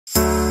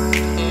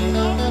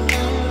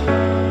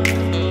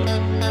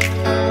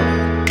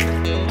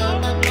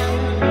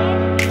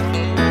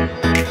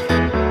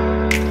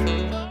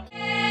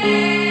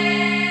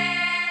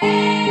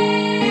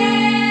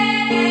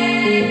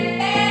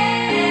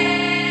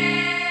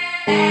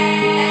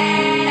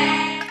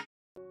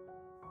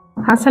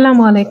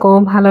আসসালামু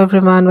আলাইকুম। Hello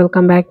everyone,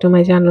 welcome back to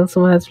my channel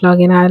Sumaiya's blog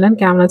in Ireland.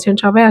 কেমন আছেন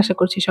সবাই? আশা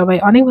করছি সবাই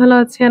অনেক ভালো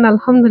আছেন।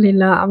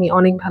 আলহামদুলিল্লাহ আমি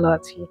অনেক ভালো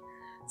আছি।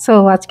 সো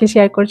আজকে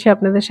শেয়ার করছি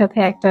আপনাদের সাথে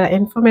একটা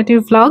ইনফরমেটিভ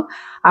ব্লগ।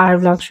 আর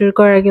ব্লগ শুরু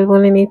করার আগে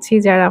বলে নিচ্ছি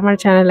যারা আমার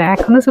চ্যানেলে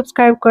এখনো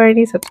সাবস্ক্রাইব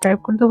করেনি, সাবস্ক্রাইব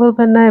করতে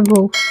ভুলবেন না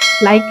এবং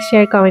লাইক,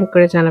 শেয়ার, কমেন্ট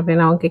করে জানাবেন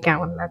আমাকে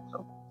কেমন লাগলো।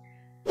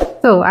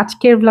 তো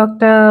আজকের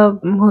ব্লগটা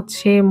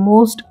হচ্ছে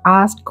মোস্ট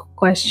আস্কড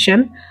কোয়েশ্চেন।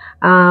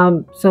 আম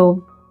সো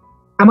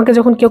আমাকে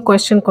যখন কেউ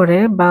কোয়েশ্চেন করে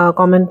বা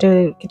কমেন্টে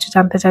কিছু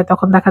জানতে চায়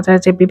তখন দেখা যায়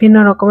যে বিভিন্ন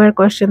রকমের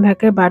কোয়েশ্চেন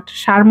থাকে বাট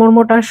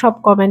সারমর্মটা সব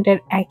কমেন্টের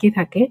একই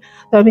থাকে।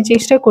 তো আমি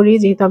চেষ্টা করি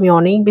যেহেতু আমি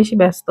অনেক বেশি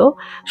ব্যস্ত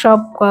সব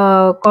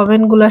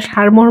কমেন্টগুলার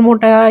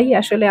সারমর্মটাই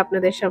আসলে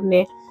আপনাদের সামনে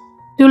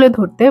তুলে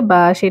ধরতে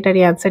বা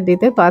সেটারই অ্যান্সার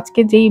দিতে। তো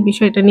আজকে যেই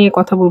বিষয়টা নিয়ে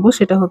কথা বলব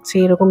সেটা হচ্ছে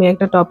এরকমই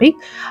একটা টপিক।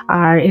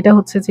 আর এটা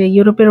হচ্ছে যে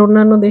ইউরোপের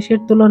অন্যান্য দেশের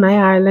তুলনায়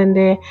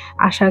আয়ারল্যান্ডে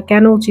আসা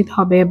কেন উচিত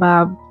হবে বা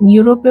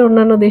ইউরোপের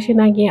অন্যান্য দেশে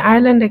না গিয়ে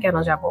আয়ারল্যান্ডে কেন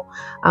যাব?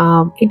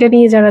 এটা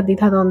নিয়ে যারা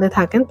দ্বিধাদ্বন্দ্বে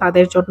থাকেন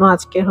তাদের জন্য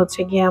আজকের হচ্ছে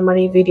গিয়ে আমার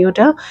এই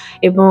ভিডিওটা।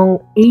 এবং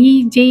এই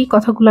যেই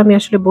কথাগুলো আমি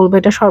আসলে বলব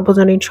এটা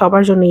সর্বজনীন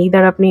সবার জন্য।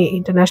 ইদার আপনি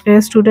ইন্টারন্যাশনাল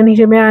স্টুডেন্ট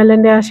হিসেবে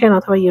আয়ারল্যান্ডে আসেন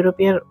অথবা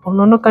ইউরোপিয়ান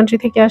অন্যান্য কান্ট্রি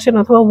থেকে আসেন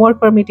অথবা ওয়ার্ক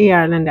পারমিটেই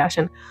আয়ারল্যান্ডে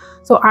আসেন।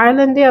 সো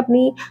আয়ারল্যান্ডে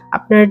আপনি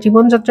আপনার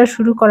জীবনযাত্রা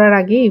শুরু করার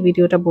আগে এই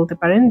ভিডিওটা বলতে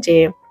পারেন যে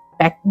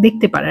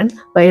দেখতে পারেন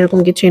বা এরকম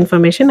কিছু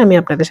ইনফরমেশন আমি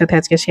আপনাদের সাথে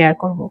আজকে শেয়ার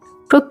করব।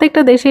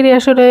 প্রত্যেকটা দেশেরই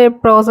আসলে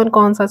প্রস এন্ড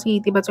কনস আছে,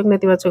 ইতিবাচক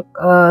নেতিবাচক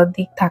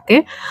দিক থাকে।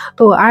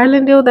 তো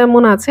আয়ারল্যান্ডেও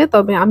তেমন আছে।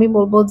 তবে আমি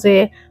বলব যে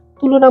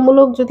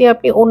তুলনামূলক যদি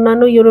আপনি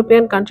অন্যান্য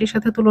ইউরোপিয়ান কান্ট্রির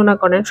সাথে তুলনা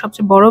করেন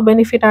সবচেয়ে বড়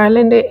বেনিফিট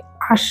আয়ারল্যান্ডে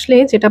আসলে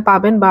যেটা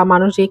পাবেন বা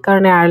মানুষ যেই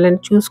কারণে আয়ারল্যান্ড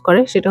চুজ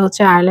করে সেটা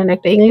হচ্ছে আয়ারল্যান্ড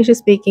একটা ইংলিশ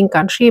স্পিকিং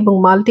কান্ট্রি এবং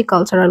multi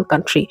cultural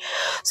country.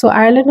 So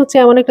Ireland হচ্ছে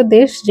এমন একটা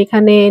দেশ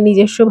যেখানে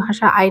নিজস্ব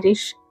ভাষা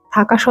আইরিশ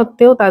থাকা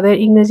সত্ত্বেও তাদের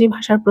ইংরেজি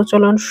ভাষার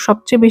প্রচলন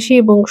সবচেয়ে বেশি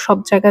এবং সব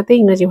জায়গাতেই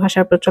ইংরেজি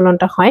ভাষার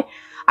প্রচলনটা হয়।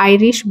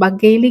 আইরিশ বা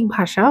গেইলিক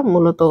ভাষা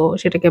মূলত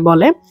সেটাকে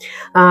বলে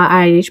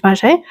আইরিশ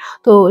ভাষায়।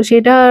 তো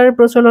সেটার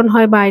প্রচলন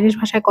হয় বা আইরিশ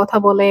ভাষায় কথা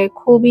বলে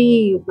খুবই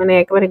মানে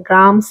একেবারে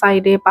গ্রাম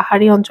সাইডে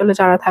পাহাড়ি অঞ্চলে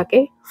যারা থাকে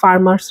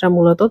ফার্মার্সরা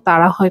মূলত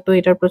তারা হয়তো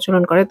এটার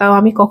প্রচলন করে। তাও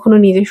আমি কখনো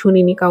নিজে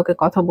শুনিনি কাউকে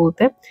কথা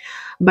বলতে।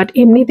 বাট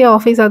এমনিতে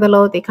অফিস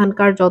আদালত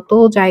এখানকার যত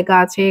জায়গা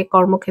আছে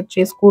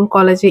কর্মক্ষেত্রে, স্কুল,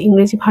 কলেজে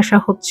ইংরেজি ভাষা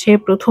হচ্ছে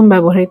 ১ম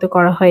ব্যবহৃত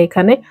করা হয়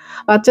এখানে।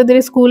 বাচ্চাদের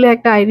স্কুলে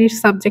একটা আইরিশ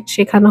সাবজেক্ট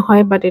শেখানো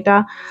হয় বাট এটা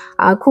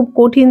খুব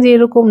কঠিন যে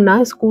এরকম না।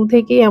 স্কুল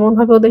থেকেই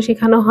এমনভাবে ওদের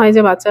শেখানো হয়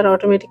যে বাচ্চারা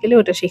অটোমেটিক্যালি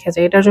ওটা শিখে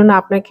যায়। এটার জন্য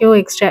আপনাকেও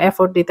এক্সট্রা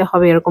এফোর্ট দিতে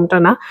হবে এরকমটা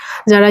না।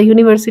 যারা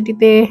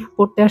ইউনিভার্সিটিতে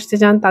পড়তে আসতে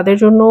চান তাদের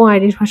জন্যও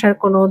আইরিশ ভাষার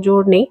কোনো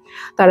জোর নেই।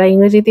 তারা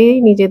ইংরেজিতেই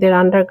নিজেদের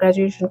আন্ডার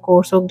গ্র্যাজুয়েশন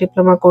কোর্স হোক,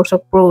 ডিপ্লোমা কোর্স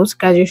হোক, পোস্ট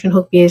গ্র্যাজুয়েশন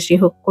হোক, পিএইচডি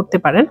হোক করতে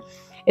পারেন।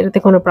 এটাতে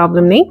কোনো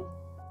প্রবলেম নেই।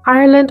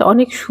 আয়ারল্যান্ড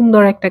অনেক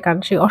সুন্দর একটা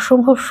কান্ট্রি,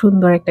 অসম্ভব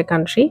সুন্দর একটা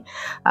কান্ট্রি।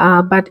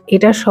 বাট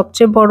এটার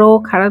সবচেয়ে বড়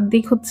খারাপ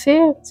দিক হচ্ছে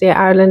যে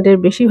আয়ারল্যান্ডের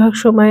বেশিরভাগ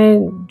সময়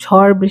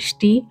ঝড়,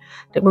 বৃষ্টি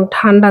এবং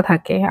ঠান্ডা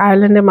থাকে।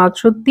 আয়ারল্যান্ডে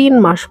মাত্র ৩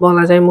 মাস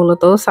বলা যায়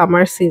মূলত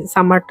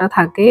সামারটা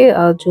থাকে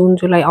জুন,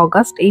 জুলাই,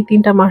 অগাস্ট। এই ৩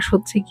 টা মাস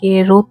হচ্ছে গিয়ে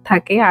রোদ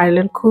থাকে।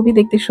 আয়ারল্যান্ড খুবই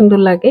দেখতে সুন্দর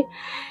লাগে।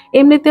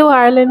 এমনিতেও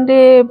আয়ারল্যান্ডে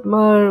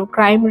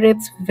ক্রাইম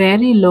রেটস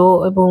ভেরি লো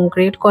এবং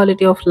গ্রেট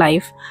কোয়ালিটি অফ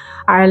লাইফ।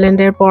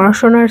 আয়ারল্যান্ডের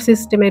পড়াশোনার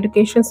সিস্টেম,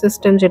 এডুকেশন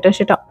সিস্টেম যেটা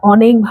সেটা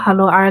অনেক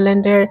ভালো।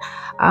 আয়ারল্যান্ডের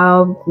আ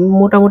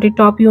মোটামুটি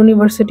টপ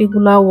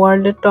ইউনিভার্সিটিগুলা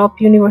ওয়ার্ল্ডের টপ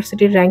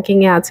ইউনিভার্সিটির র‍্যাংকিং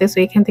এ আছে। সো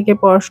এখান থেকে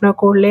পড়াশোনা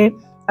করলে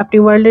আপনি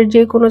ওয়ার্ল্ডের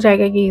যেকোনো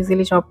জায়গায় গিয়ে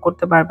ইজিলি জব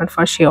করতে পারবেন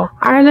ফর সিওর।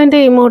 আয়ারল্যান্ডে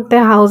এই মুহূর্তে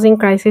হাউজিং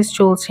ক্রাইসিস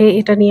চলছে।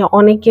 এটা নিয়ে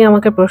অনেকেই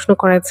আমাকে প্রশ্ন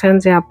করেছেন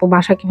যে, "আপু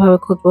বাসা কিভাবে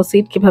খুঁজবো?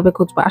 সিট কিভাবে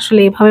খুঁজবো?" আসলে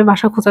এভাবে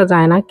বাসা খোঁজা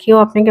যায় না। কেউ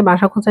আপনাকে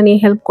বাসা খোঁজা নিয়ে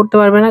হেল্প করতে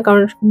পারবে না।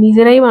 কারণ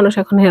নিজেরাই মানুষ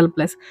এখন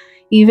হেল্পলেস।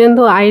 ইভেন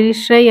দো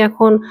আইরিশরাই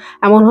এখন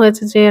এমন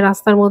হয়েছে যে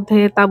রাস্তার মধ্যে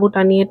তাঁবু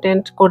টানিয়ে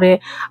টেন্ট করে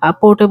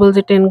পোর্টেবল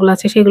যে টেন্টগুলো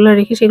আছে সেগুলো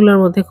রেখে সেগুলোর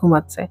মধ্যে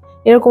ঘুমাচ্ছে।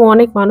 এরকম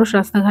অনেক মানুষ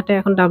রাস্তাঘাটে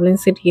এখন ডাবলিন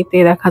সিটিতে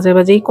দেখা যায়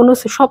বা যেকোনো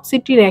সব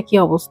সিটির একই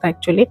অবস্থা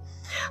অ্যাকচুয়ালি।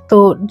 তো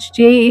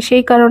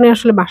সেই কারণে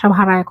আসলে বাসা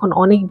ভাড়া এখন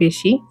অনেক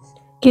বেশি।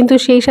 কিন্তু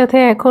সেই সাথে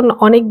এখন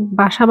অনেক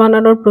বাসা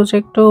বানানোর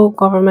প্রজেক্টও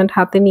গভর্নমেন্ট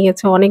হাতে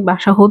নিয়েছে। অনেক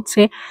বাসা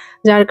হচ্ছে।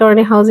 যার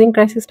কারণে হাউজিং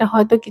ক্রাইসিসটা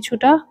হয়তো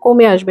কিছুটা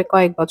কমে আসবে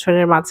কয়েক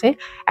বছরের মাঝে।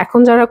 এখন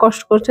যারা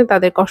কষ্ট করছেন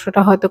তাদের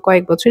কষ্টটা হয়তো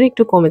কয়েক বছরে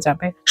একটু কমে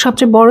যাবে।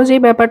 সবচেয়ে বড় যে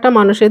ব্যাপারটা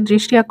মানুষের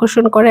দৃষ্টি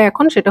আকর্ষণ করে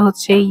এখন সেটা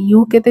হচ্ছে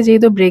ইউকেতে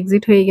যেহেতু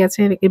ব্রেক্সিট হয়ে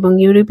গেছে এবং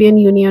ইউরোপিয়ান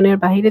ইউনিয়নের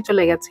বাহিরে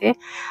চলে গেছে,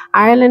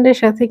 আয়ারল্যান্ডের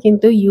সাথে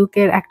কিন্তু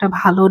ইউকের একটা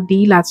ভালো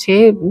ডিল আছে।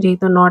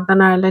 যেহেতু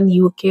নর্দার্ন আয়ারল্যান্ড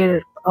ইউকের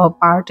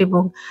পার্ট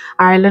এবং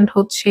আয়ারল্যান্ড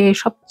হচ্ছে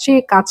সবচেয়ে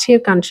কাছের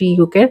কান্ট্রি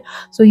ইউকের।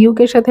 সো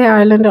ইউকের সাথে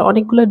আয়ারল্যান্ডের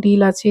অনেকগুলো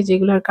ডিল আছে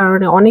যেগুলোর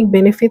কারণে অনেক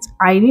বেনিফিটস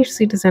আইরিশ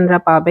সিটিজেনরা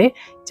পাবে।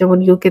 যেমন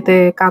ইউকেতে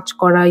কাজ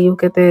করা,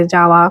 ইউকেতে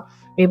যাওয়া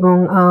এবং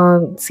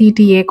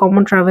CTA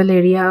common travel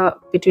area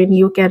between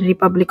UK and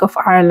Republic of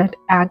Ireland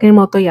আগের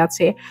মতোই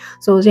আছে।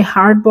 সো যে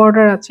হার্ড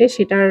বর্ডার আছে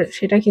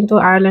সেটা কিন্তু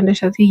আয়ারল্যান্ডের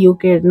সাথে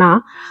ইউকের না।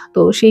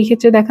 তো সেই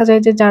ক্ষেত্রে দেখা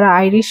যায় যে যারা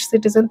আইরিশ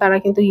সিটিজেন তারা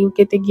কিন্তু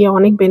ইউকেতে গিয়ে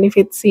অনেক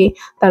বেনিফিটসই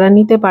তারা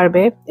নিতে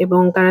পারবে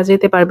এবং তারা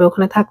যেতে পারবে,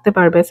 ওখানে থাকতে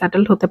পারবে,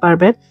 সেটেলড হতে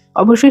পারবে।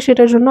 অবশ্যই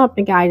সেটার জন্য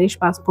আপনাকে আইরিশ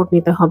পাসপোর্ট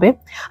নিতে হবে।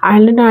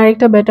 আয়ারল্যান্ডে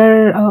আরেকটা বেটার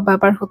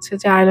ব্যাপার হচ্ছে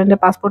যে আয়ারল্যান্ডে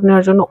পাসপোর্ট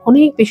নেওয়ার জন্য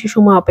অনেক বেশি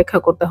সময় অপেক্ষা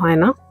করতে হয়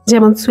না।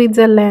 যেমন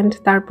সুইজারল্যান্ড,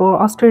 তারপর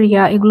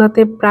অস্ট্রেলিয়া,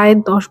 এগুলাতে প্রায়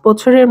 10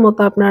 বছরের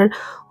মতো আপনার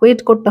ওয়েট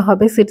করতে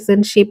হবে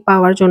সিটিজেনশিপ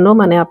পাওয়ার জন্য,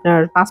 মানে আপনার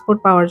পাসপোর্ট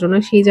পাওয়ার জন্য।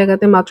 সেই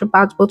জায়গাতে মাত্র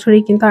 5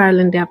 বছরেই কিন্তু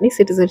আয়ারল্যান্ডে আপনি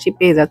সিটিজেনশিপ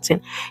পেয়ে যাচ্ছেন।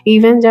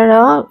 ইভেন যারা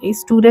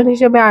স্টুডেন্ট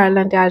হিসেবে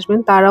আয়ারল্যান্ডে আসবেন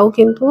তারাও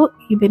কিন্তু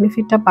এই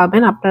বেনিফিটটা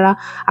পাবেন। আপনারা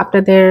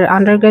আপনাদের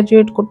আন্ডার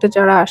গ্র্যাজুয়েট করতে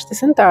যারা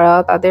আসতেছেন তারা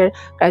তাদের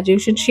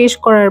গ্র্যাজুয়েশন শেষ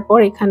করার পর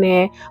এখানে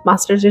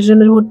মাস্টার্সের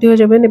জন্য ভর্তি হয়ে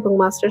যাবেন এবং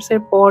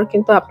মাস্টার্সের পর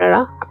কিন্তু আপনারা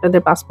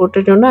আপনাদের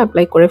পাসপোর্টের জন্য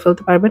অ্যাপ্লাই করে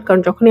ফেলতে পারবেন।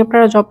 কারণ যখনই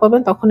আপনারা জব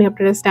পাবেন তখনই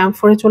আপনারা স্ট্যাম্প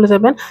ফোরে চলে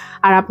যাবেন।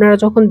 আর আপনারা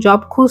যখন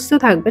জব খুঁজতে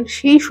থাকবেন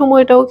সেই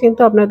সময়টাও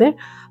কিন্তু আপনাদের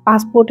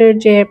পাসপোর্টের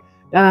যে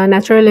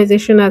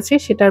ন্যাচারালাইজেশন আছে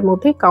সেটার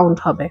মধ্যে কাউন্ট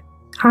হবে।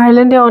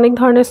 আয়ারল্যান্ডে অনেক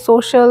ধরনের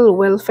সোশ্যাল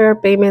ওয়েলফেয়ার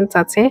পেমেন্টস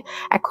আছে।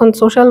 এখন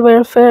সোশ্যাল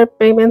ওয়েলফেয়ার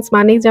পেমেন্টস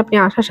মানেই যে আপনি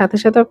আসার সাথে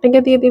সাথে আপনাকে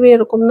দিয়ে দিবে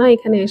এরকম না।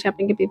 এখানে এসে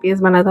আপনাকে পিপিএস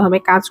বানাতে হবে,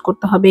 কাজ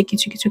করতে হবে।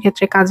 কিছু কিছু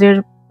ক্ষেত্রে কাজের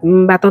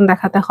বেতন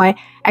দেখাতে হয়।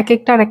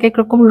 একেকটার একেক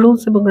রকম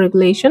রুলস এবং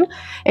রেগুলেশন।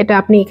 এটা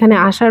আপনি এখানে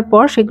আসার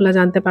পর সেগুলো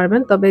জানতে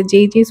পারবেন। তবে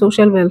যেই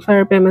সোশ্যাল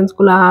ওয়েলফেয়ার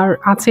পেমেন্টসগুলো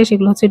আছে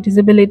সেগুলো হচ্ছে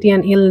ডিসেবিলিটি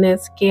অ্যান্ড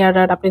ইলনেস,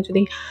 কেয়ারার। আপনি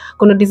যদি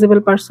কোনো ডিসেবল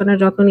পারসনের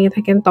যত্ন নিয়ে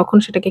থাকেন তখন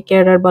সেটাকে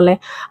কেয়ারার বলে।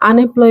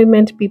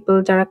 আনএমপ্লয়মেন্ট পিপল,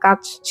 যারা কাজ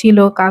ছিল,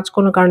 কাজ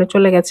কোনো কারণে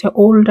চলে গেছে।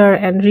 Older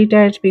and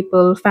retired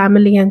people,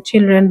 family and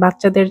children,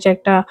 বাচ্চাদের যে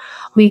একটা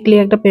উইকলি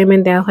একটা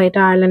পেমেন্ট দেওয়া হয়,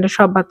 এটা আয়ারল্যান্ডের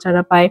সব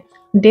বাচ্চারা পায়।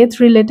 Death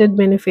related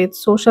benefits,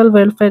 social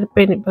welfare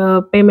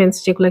payments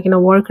যেগুলো কিনা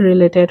work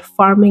related,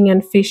 farming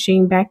and fishing,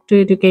 back to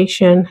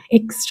education,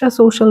 extra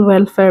social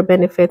welfare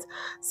benefits,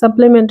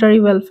 supplementary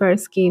welfare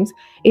schemes.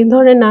 এই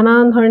ধরনের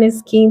নানান ধরনের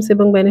স্কিমস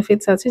এবং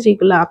বেনিফিটস আছে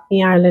যেগুলো আপনি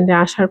আয়ারল্যান্ডে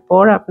আসার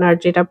পর আপনার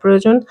যেটা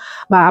প্রয়োজন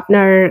বা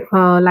আপনার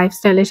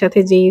লাইফস্টাইলের সাথে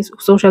যেই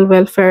সোশ্যাল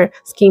ওয়েলফেয়ার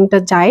স্কিমটা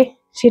যায়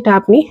সেটা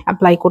আপনি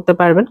অ্যাপ্লাই করতে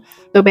পারবেন।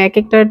 তবে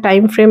একেকটা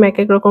টাইম ফ্রেম,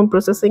 একেক রকম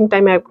প্রসেসিং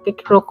টাইম একেক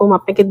রকম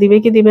আপনাকে দিবে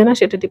কি দিবে না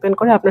সেটা ডিপেন্ড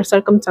করে আপনার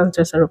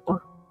সার্কামস্টান্সেসের উপর।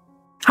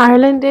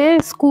 আয়ারল্যান্ডে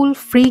স্কুল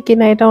ফ্রি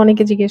কিনা এটা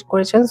অনেকে জিজ্ঞেস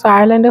করেছেন। সো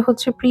আয়ারল্যান্ডে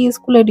হচ্ছে প্রি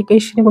স্কুল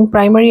এডুকেশন এবং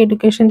প্রাইমারি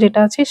এডুকেশন যেটা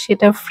আছে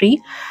সেটা ফ্রি।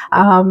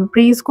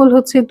 প্রি স্কুল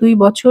হচ্ছে 2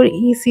 বছর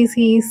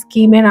ইসিসি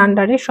স্কিমের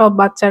আন্ডারে সব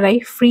বাচ্চারাই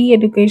ফ্রি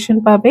এডুকেশন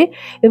পাবে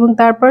এবং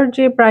তারপর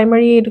যে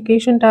প্রাইমারি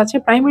এডুকেশনটা আছে,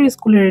 প্রাইমারি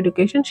স্কুলের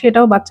এডুকেশন,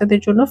 সেটাও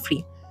বাচ্চাদের জন্য ফ্রি।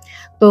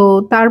 তো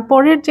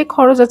তারপরের যে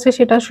খরচ আছে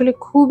সেটা আসলে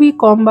খুবই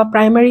কম, বা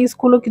প্রাইমারি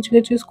স্কুলও কিছু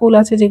কিছু স্কুল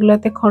আছে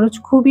যেগুলোতে খরচ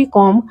খুবই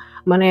কম,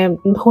 মানে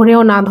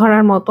ধরেও না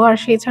ধরার মতো। আর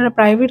সেছাড়া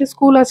প্রাইভেট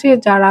স্কুল আছে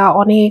যারা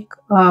অনেক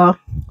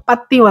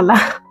পাত্তিওয়ালা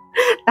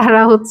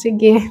তারা হচ্ছে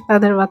গিয়ে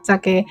তাদের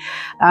বাচ্চাকে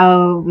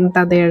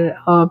তাদের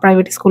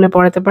প্রাইভেট স্কুলে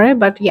পড়াতে পারে।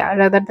 বাট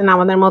রাদার দেন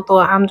আমাদের মতো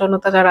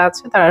আমজনতা যারা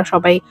আছে তারা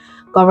সবাই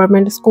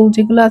গভর্নমেন্ট স্কুল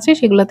যেগুলো আছে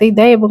সেগুলোতেই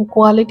দেয় এবং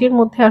কোয়ালিটির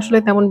মধ্যে আসলে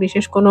তেমন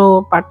বিশেষ কোনো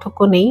পার্থক্য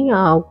নেই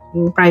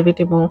প্রাইভেট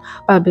এবং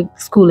পাবলিক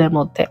স্কুলের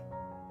মধ্যে।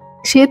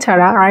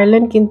 সেছাড়া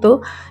আয়ারল্যান্ড কিন্তু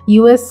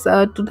ইউএস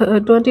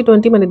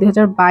 2020 মানে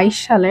 2022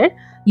 সালের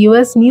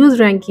ইউএস নিউজ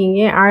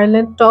র্যাঙ্কিংয়ে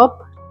Ireland top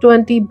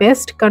 20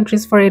 best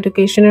countries for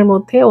এডুকেশনের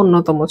মধ্যে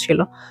অন্যতম ছিল।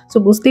 সো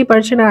বুঝতেই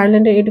পারছেন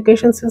আয়ারল্যান্ডের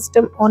এডুকেশন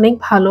সিস্টেম অনেক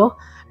ভালো।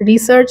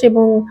 রিসার্চ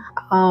এবং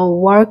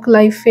ওয়ার্ক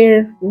লাইফের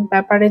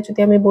ব্যাপারে যদি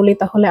আমি বলি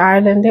তাহলে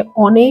আয়ারল্যান্ডে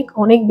অনেক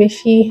অনেক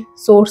বেশি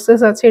সোর্সেস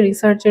আছে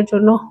রিসার্চের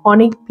জন্য।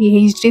 অনেক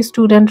পিএইচডি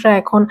স্টুডেন্টরা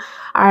এখন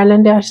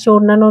আয়ারল্যান্ডে আসছে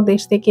অন্যান্য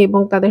দেশ থেকে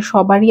এবং তাদের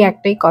সবারই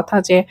একটাই কথা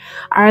যে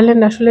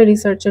আয়ারল্যান্ড আসলে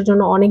রিসার্চের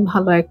জন্য অনেক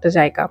ভালো একটা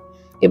জায়গা।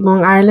 এবং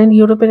আয়ারল্যান্ড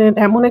ইউরোপের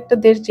এমন একটা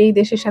দেশ যেই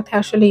দেশের সাথে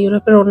আসলে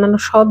ইউরোপের অন্যান্য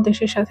সব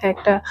দেশের সাথে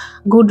একটা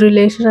গুড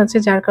রিলেশন আছে,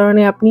 যার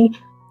কারণে আপনি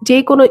যে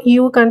কোনো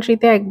ইউ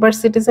কান্ট্রিতে একবার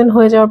সিটিজেন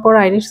হয়ে যাওয়ার পর,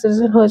 আইরিশ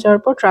সিটিজেন হয়ে যাওয়ার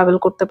পর ট্রাভেল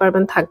করতে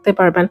পারবেন, থাকতে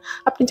পারবেন।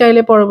 আপনি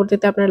চাইলে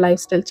পরবর্তীতে আপনার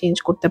লাইফস্টাইল চেঞ্জ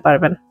করতে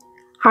পারবেন।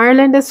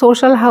 আয়ারল্যান্ডে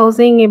সোশ্যাল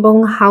হাউজিং এবং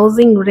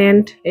হাউজিং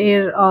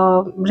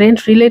রেন্ট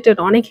রিলেটেড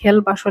অনেক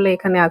হেল্প আসলে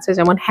এখানে আছে।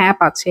 যেমন হ্যাপ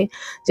আছে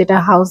যেটা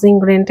হাউজিং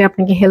রেন্টে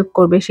আপনাকে হেল্প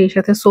করবে, সেই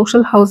সাথে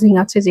সোশ্যাল হাউজিং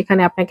আছে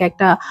যেখানে আপনাকে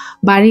একটা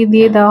বাড়ি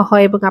দিয়ে দেওয়া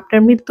হয় এবং আপনার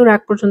মৃত্যুর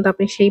আগ পর্যন্ত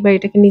আপনি সেই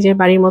বাড়িটাকে নিজের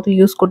বাড়ির মতো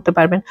ইউজ করতে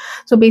পারবেন।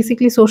 সো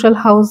বেসিক্যালি সোশ্যাল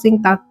হাউজিং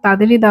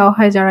তাদেরই দেওয়া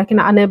হয় যারা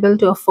কিনা unable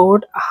to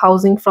afford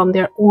housing from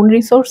their own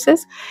resources,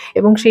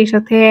 এবং সেই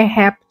সাথে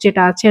হ্যাপ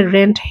যেটা আছে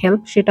রেন্ট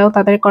হেল্প, সেটাও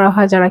তাদের করা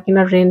হয় যারা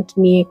কিনা রেন্ট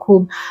নিয়ে খুব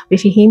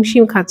বেশি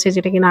হিমশিম খাচ্ছে,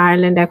 যেটা কিনা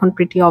আয়ারল্যান্ডে এখন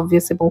প্রিটি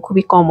অবভিয়াস এবং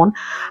খুবই কমন।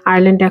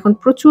 আয়ারল্যান্ডে এখন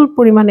প্রচুর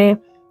পরিমাণে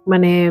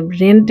মানে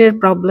রেন্টের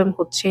প্রবলেম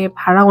হচ্ছে,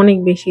 ভাড়া অনেক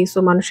বেশি। সো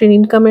মানুষের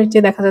ইনকামের যে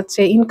দেখা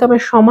যাচ্ছে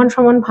ইনকামের সমান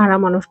সমান ভাড়া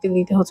মানুষকে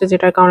দিতে হচ্ছে,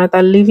 যেটার কারণে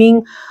তার লিভিং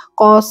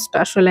কস্ট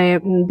আসলে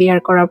বিয়ার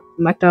করা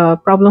একটা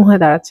প্রবলেম হয়ে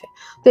দাঁড়াচ্ছে।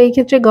 তো এই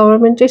ক্ষেত্রে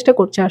গভর্নমেন্ট চেষ্টা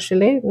করছে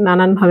আসলে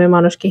নানানভাবে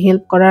মানুষকে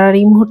হেল্প করার। আর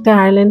এই মুহূর্তে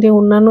আয়ারল্যান্ডে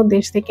অন্যান্য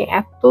দেশ থেকে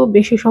এত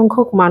বেশি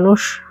সংখ্যক মানুষ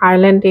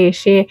আয়ারল্যান্ডে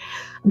এসে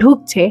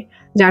ঢুকছে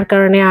যার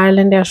কারণে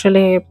আয়ারল্যান্ডে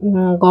আসলে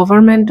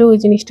গভর্নমেন্টও ওই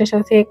জিনিসটার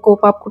সাথে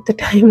কোপ আপ করতে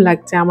টাইম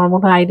লাগছে। আমার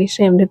মনে হয়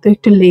আইরিশরা এমনিতেও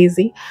একটু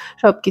লেজি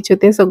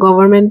সবকিছুতে। সো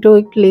গভর্নমেন্টও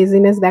একটু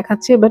লেজিনেস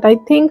দেখাচ্ছে। বাট আই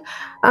থিংক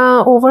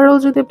ওভারঅল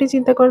যদি আপনি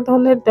চিন্তা করেন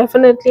তাহলে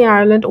ডেফিনিটলি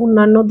আয়ারল্যান্ড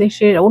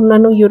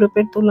অন্যান্য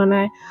ইউরোপের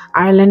তুলনায়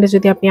আয়ারল্যান্ডে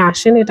যদি আপনি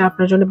আসেন এটা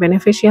আপনার জন্য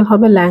বেনিফিশিয়াল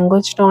হবে।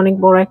 ল্যাঙ্গুয়েজটা অনেক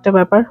বড় একটা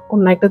ব্যাপার।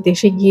 অন্য একটা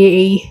দেশে গিয়ে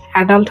এই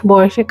অ্যাডাল্ট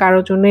বয়সে কারো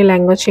জন্যই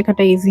ল্যাঙ্গুয়েজ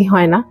শেখাটা ইজি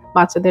হয় না।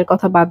 বাচ্চাদের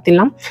কথা বাদ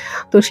দিলাম।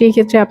 তো সেই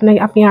ক্ষেত্রে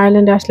আপনি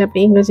আয়ারল্যান্ডে আসলে আপনি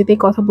ইংরেজিতেই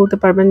কথা বলতে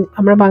পারবেন।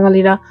 আমরা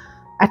বাঙালিরা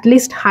এট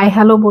লিস্ট হাই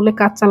হ্যালো বলে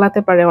কাজ চালাতে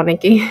পারে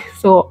অনেকেই।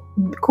 সো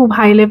খুব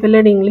হাই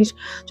লেভেলের ইংলিশ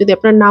যদি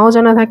আপনার নাও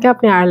জানা থাকে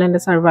আপনি আয়ারল্যান্ডে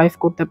সার্ভাইভ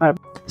করতে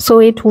পারবেন। So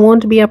it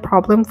won't be a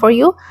problem for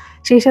you.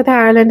 সেই সাথে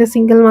আয়ারল্যান্ডে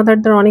সিঙ্গেল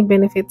মাদারদের অনেক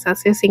বেনিফিটস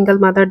আছে। সিঙ্গেল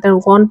মাদারদের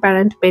ওয়ান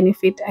প্যারেন্ট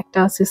বেনিফিট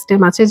একটা সিস্টেম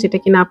আছে যেটা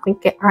কিনা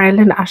আপনাকে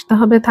আয়ারল্যান্ড আসতে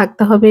হবে,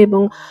 থাকতে হবে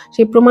এবং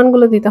সেই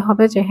প্রমাণগুলো দিতে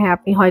হবে যে হ্যাঁ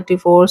আপনি হয়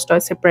ডিভোর্সড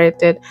হয়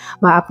সেপারেটেড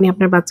বা আপনি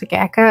আপনার বাচ্চাকে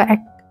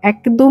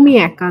একদমই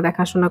একা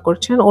দেখাশোনা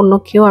করছেন, অন্য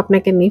কেউ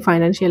আপনাকে নেই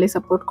ফাইন্যান্সিয়ালি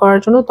সাপোর্ট করার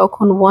জন্য।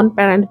 তখন ওয়ান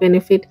প্যারেন্ট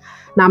বেনিফিট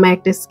নামে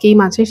একটা স্কিম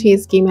আছে, সেই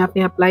স্কিমে আপনি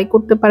অ্যাপ্লাই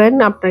করতে পারেন।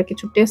 আপনার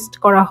কিছু টেস্ট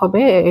করা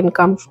হবে,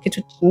 ইনকাম কিছু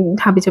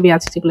হাবিজাবি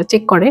আছে যেগুলো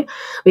চেক করে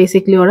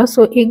বেসিকলি ওরা।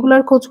 সো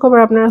এগুলার খোঁজখবর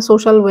আপনারা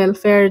সোশ্যাল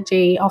ওয়েলফেয়ার যে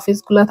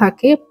অফিসগুলো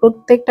থাকে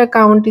প্রত্যেকটা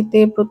কাউন্টিতে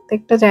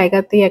প্রত্যেকটা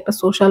জায়গাতেই একটা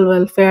সোশ্যাল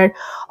ওয়েলফেয়ার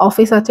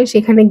অফিস আছে।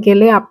 সেখানে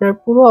গেলে আপনার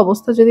পুরো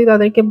অবস্থা যদি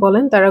তাদেরকে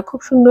বলেন তারা খুব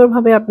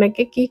সুন্দরভাবে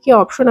আপনাকে কি কি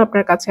অপশন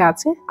আপনার কাছে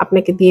আছে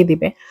আপনাকে দিয়ে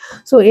দিবে।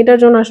 সো এটার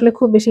জন্য আসলে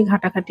খুব বেশি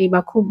ঘাটাঘাটি বা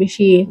খুব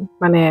বেশি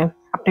মানে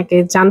আপনাকে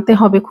জানতে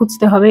হবে,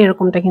 খুঁজতে হবে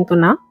এরকমটা কিন্তু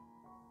না।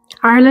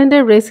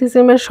 আয়ারল্যান্ডের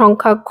রেসিজমের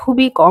সংখ্যা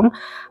খুবই কম।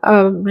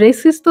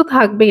 রেসিস্ট তো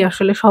থাকবেই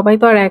আসলে। সবাই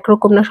তো আর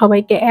একরকম না।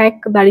 সবাইকে এক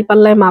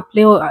দাঁড়িপাল্লায়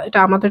মাপলেও এটা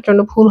আমাদের জন্য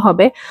ভুল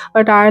হবে।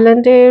 বাট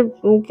আয়ারল্যান্ডে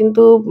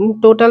কিন্তু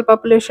টোটাল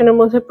পপুলেশনের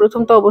মধ্যে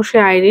 ১ম তো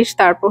অবশ্যই আইরিশ,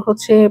 তারপর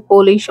হচ্ছে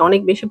পোলিশ,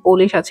 অনেক বেশি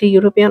পোলিশ আছে,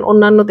 ইউরোপিয়ান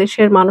অন্যান্য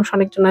দেশের মানুষ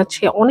অনেকজন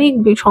আছে, অনেক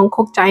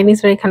সংখ্যক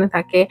চাইনিজরা এখানে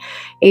থাকে।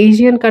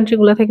 এশিয়ান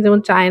কান্ট্রিগুলা থেকে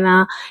যেমন চায়না,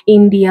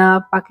 ইন্ডিয়া,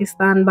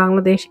 পাকিস্তান,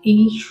 বাংলাদেশ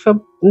এইসব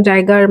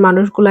জায়গার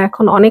মানুষগুলো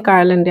এখন অনেক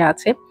আয়ারল্যান্ডে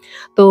আছে।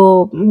 তো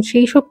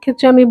সেইসব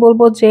ক্ষেত্রে আমি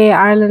বলব যে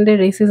আয়ারল্যান্ডের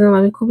রেসিজম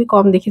আমি খুবই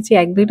কম দেখেছি।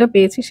 ১-২ টা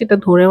পেয়েছি সেটা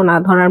ধরেও না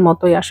ধরার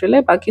মতোই আসলে।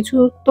 বা কিছু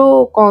তো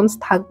কনস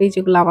থাকবেই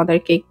যেগুলো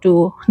আমাদেরকে একটু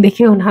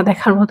দেখেও না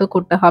দেখার মতো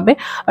করতে হবে।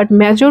 বাট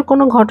মেজর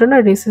কোনো ঘটনা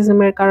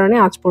রেসিজমের কারণে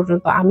আজ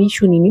পর্যন্ত আমি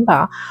শুনিনি বা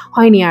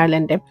হয়নি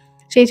আয়ারল্যান্ডে।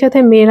 সেই সাথে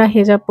মেয়েরা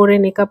হেজাব পরে,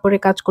 নেকাব পরে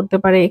কাজ করতে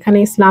পারে। এখানে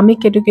ইসলামিক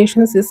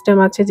এডুকেশন সিস্টেম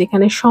আছে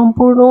যেখানে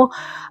সম্পূর্ণ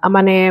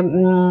মানে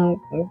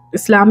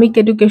ইসলামিক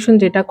এডুকেশন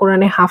যেটা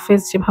কোরআনে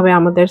হাফেজ যেভাবে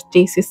আমাদের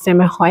যেই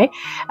সিস্টেমে হয়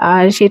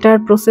সেটার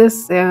প্রসেস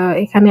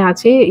এখানে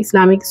আছে।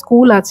 ইসলামিক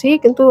স্কুল আছে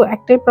কিন্তু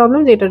একটাই প্রবলেম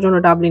যে এটার জন্য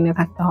ডাবলিনে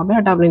থাকতে হবে।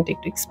 আর ডাবলিনটা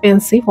একটু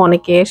এক্সপেন্সিভ,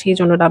 অনেকে সেই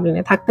জন্য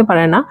ডাবলিনে থাকতে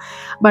পারে না।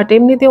 বাট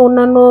এমনিতে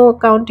অন্যান্য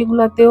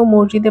কাউন্টিগুলোতেও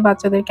মসজিদে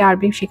বাচ্চাদেরকে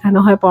আরবি শেখানো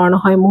হয়, পড়ানো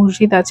হয়।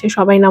 মসজিদ আছে,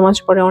 সবাই নামাজ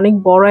পড়ে। অনেক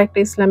বড় একটা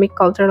ইসলামিক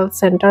কালচারাল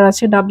সেন্টার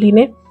আছে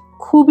ডাবলিনে।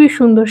 খুবই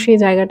সুন্দর সেই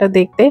জায়গাটা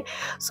দেখতে।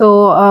 সো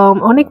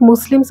অনেক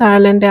মুসলিমস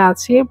আয়ারল্যান্ডে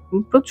আছে।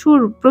 প্রচুর,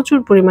 প্রচুর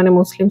পরিমাণে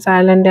মুসলিমস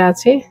আয়ারল্যান্ডে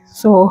আছে।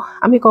 সো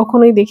আমি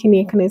কখনোই দেখিনি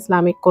এখানে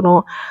ইসলামিক কোনো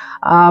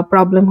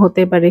প্রবলেম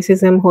হতে বা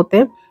রেসিজম হতে।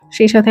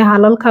 সেই সাথে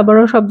হালাল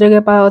খাবারও সব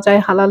জায়গায় পাওয়া যায়।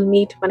 হালাল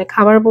মিট মানে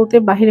খাবার বলতে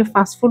বাহিরে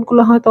ফাস্ট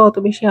ফুডগুলো হয়তো অত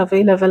বেশি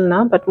অ্যাভেইলেবল না।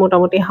 বাট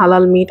মোটামুটি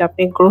হালাল মিট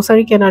আপনি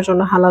গ্রোসারি কেনার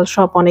জন্য হালাল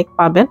শপ অনেক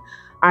পাবেন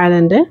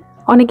আয়ারল্যান্ডে।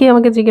 অনেকেই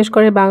আমাকে জিজ্ঞেস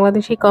করে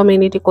বাংলাদেশি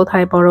কমিউনিটি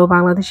কোথায় পড়ো?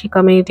 বাংলাদেশি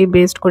কমিউনিটি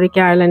বেসড করে কি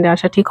আয়ারল্যান্ডে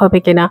আসা ঠিক হবে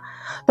কিনা?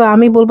 তো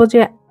আমি বলব যে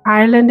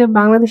আয়ারল্যান্ডে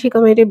বাংলাদেশি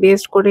কমিউনিটি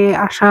বেসড করে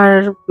আসার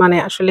মানে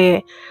আসলে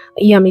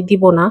আমি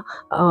দিব না।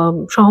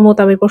 সহমত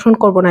আমি পোষণ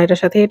করব না এটার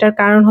সাথে। এটার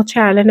কারণ হচ্ছে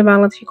আয়ারল্যান্ডে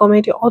বাংলাদেশি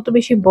কমিউনিটি অত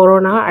বেশি বড়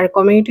না। আর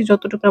কমিউনিটি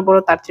যতটুকু না বড়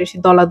তার চেয়ে বেশি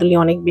দলাদলি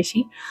অনেক বেশি।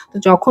 তো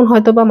যখন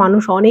হয়তোবা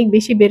মানুষ অনেক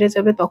বেশি বেড়ে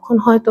যাবে তখন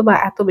হয়তোবা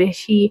এত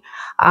বেশি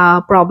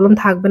প্রবলেম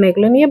থাকবে না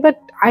এগুলো নিয়ে। বাট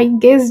আই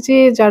গেস যে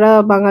যারা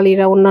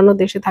বাঙালিরা অন্যান্য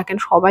দেশে থাকেন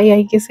সবাই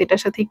আই গেস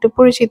এটার সাথে একটু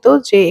পরিচিত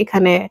যে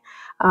এখানে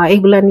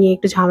এগুলা নিয়ে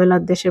একটু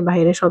ঝামেলার দেশের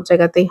বাইরে সব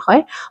জায়গাতেই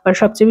হয়। আর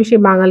সবচেয়ে বেশি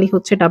বাঙালি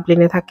হচ্ছে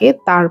ডাবলিনে থাকে।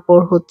 তারপর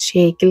হচ্ছে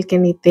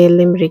কিলকেনিতে,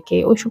 লিমরিকে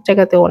ওইসব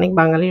জায়গাতে অনেক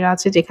বাঙালিরা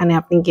আছে যেখানে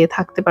আপনি গিয়ে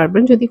থাকতে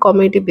পারবেন যদি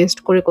কমিউনিটি বেসড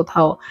করে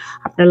কোথাও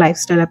আপনার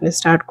লাইফস্টাইল আপনি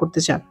স্টার্ট করতে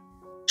চান।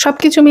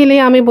 সবকিছু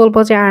মিলিয়ে আমি বলব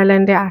যে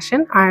আয়ারল্যান্ডে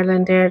আসেন।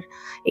 আয়ারল্যান্ডের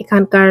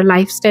এখানকার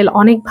লাইফস্টাইল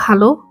অনেক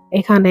ভালো।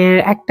 এখানের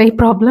একটাই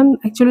প্রবলেম,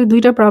 অ্যাকচুয়ালি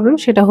 ২ টা প্রবলেম।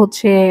 সেটা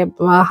হচ্ছে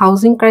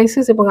হাউজিং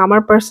ক্রাইসিস এবং আমার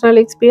পার্সোনাল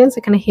এক্সপেরিয়েন্স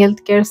এখানে হেলথ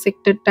কেয়ার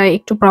সেক্টরটায়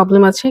একটু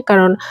প্রবলেম আছে।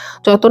 কারণ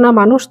যত না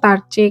মানুষ তার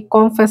চেয়ে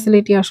কম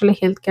ফ্যাসিলিটি আসলে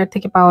হেলথ কেয়ার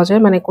থেকে পাওয়া যায়।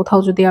 মানে কোথাও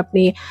যদি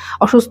আপনি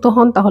অসুস্থ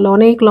হন তাহলে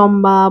অনেক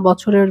লম্বা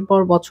বছরের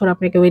পর বছর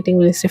আপনাকে ওয়েটিং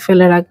লিস্টে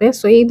ফেলে রাখবে।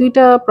 সো এই ২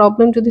 টা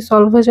প্রবলেম যদি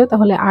সলভ হয়ে যায়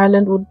তাহলে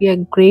Ireland would be a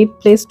great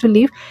place to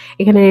leave.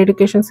 এখানের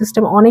এডুকেশন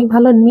সিস্টেম অনেক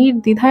ভালো।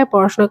 নির্দ্বিধায়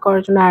পড়াশোনা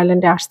করার জন্য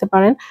আয়ারল্যান্ডে আসতে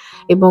পারেন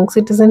এবং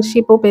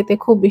সিটিজেনশিপও পেতে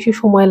খুব বেশি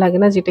সময় লাগে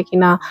না যেটা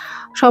কিনা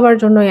সবার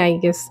জন্যই আই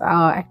গেস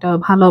একটা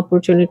ভালো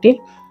অপরচুনিটি।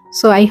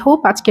 সো আই হোপ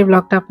আজকের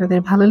ব্লগটা আপনাদের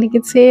ভালো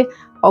লেগেছে।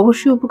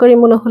 অবশ্যই উপকারী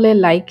মনে হলে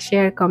লাইক,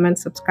 শেয়ার, কমেন্ট,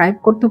 সাবস্ক্রাইব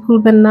করতে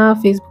ভুলবেন না।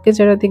 ফেসবুকে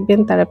যারা দেখবেন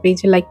তারা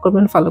পেজে লাইক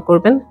করবেন, ফলো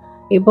করবেন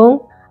এবং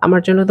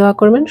আমার জন্য দোয়া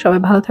করবেন। সবাই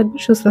ভালো থাকবেন,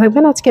 সুস্থ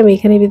থাকবেন। আজকে আমি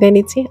এখানে বিদায়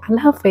নিচ্ছি।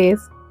 আল্লাহ হাফেজ।